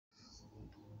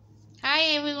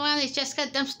Hi everyone, it's Jessica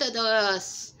Dumpster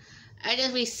Doors. I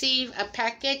just received a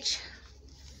package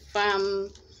from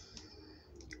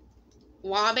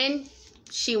Robin.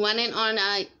 She went in on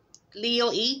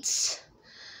Leo Eats.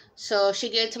 So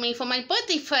she gave it to me for my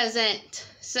birthday present.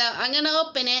 So I'm going to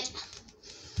open it.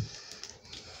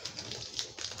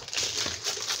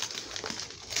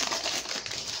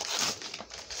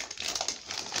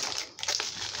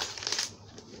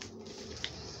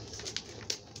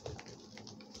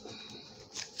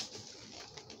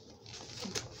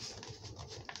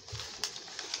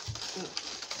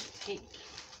 Okay.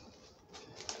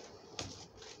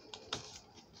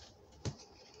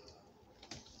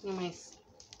 My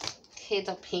kids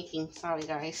are peeking. Sorry,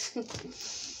 guys.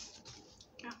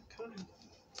 Oh, come on.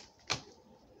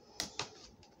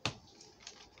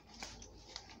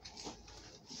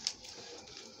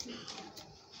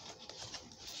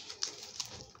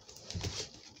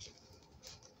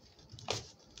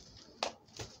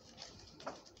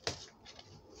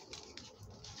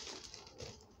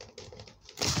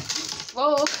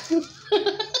 Whoa.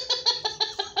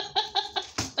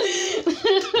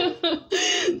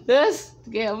 That's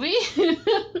scary.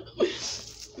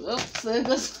 Oops, there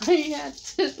goes my hat.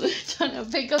 Trying to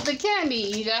pick up the candy,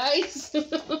 you guys.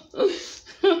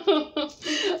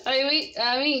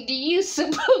 I mean, do you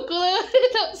super glue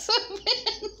it or something?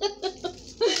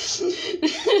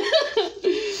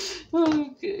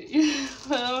 Okay.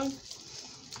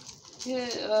 Yeah,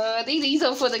 I think these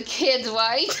are for the kids,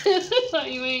 right? I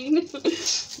mean,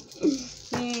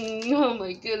 oh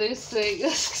my goodness sake,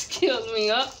 that scared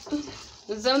me up.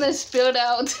 Something spilled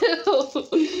out to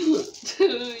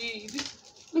eat.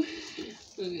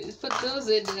 Okay, let's put those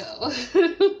in now.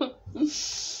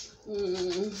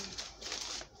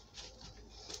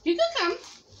 You can come.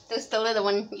 That's the little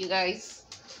one, you guys.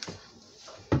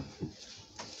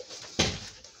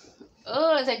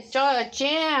 Oh, it's a jar of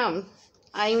jam.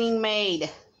 Irene made.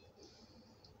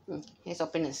 Let's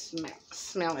open and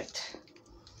smell it.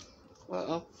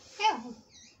 Uh-oh. Yeah.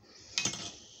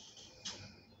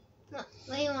 What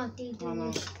do you want to do? Oh,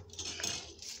 no.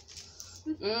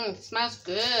 It smells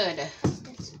good.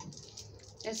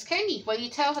 It's candy. What do you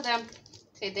tell them?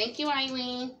 Say thank you,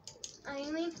 Irene.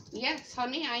 Irene? Yes,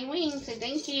 honey, Irene. Say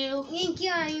thank you. Thank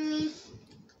you, Irene.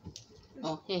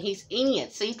 Oh, and he's eating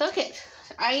it. See, look it.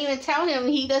 I even tell him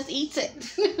he just eats it.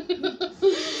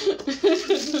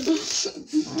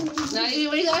 Now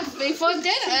we got before dinner.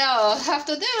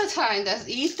 After dinner time, just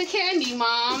eat the candy,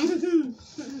 Mom.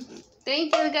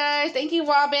 Thank you, guys. Thank you,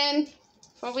 Robin,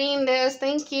 for reading this.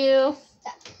 Thank you.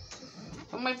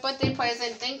 For my birthday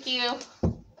present. Thank you.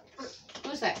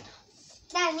 Who's that?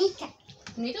 That's Nita.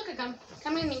 Nita can come.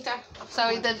 Come in, Nita.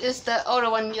 Sorry, that is the older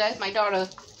one, you guys. My daughter.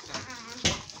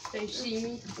 They see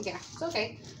me? Yeah, it's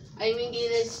okay. Irene gave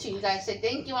this to you guys. Say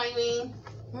thank you, Irene.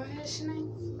 What is her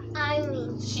name?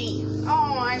 Irene. She.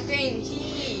 Oh, I think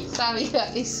he. Sorry,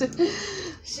 guys.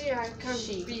 See, I can't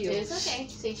She. feel. It's okay.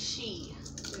 Say she.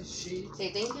 She. Say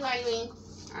thank you, Irene.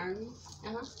 Irene.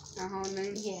 Her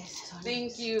name. Yes.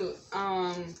 Thank you.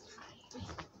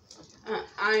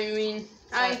 Irene.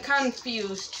 I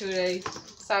confused today.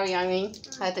 Sorry, Irene.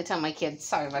 I had to tell my kids.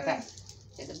 Sorry about that.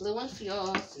 Say the blue one's for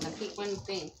yours and the pink one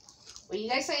thing. What do you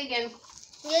guys say again?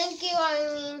 Thank you,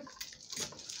 Irene.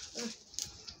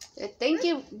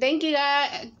 Thank you,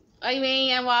 guys.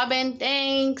 Irene and Robin.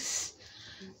 Thanks.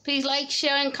 Please like,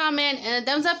 share, and comment, and a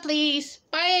thumbs up, please.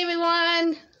 Bye,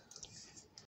 everyone.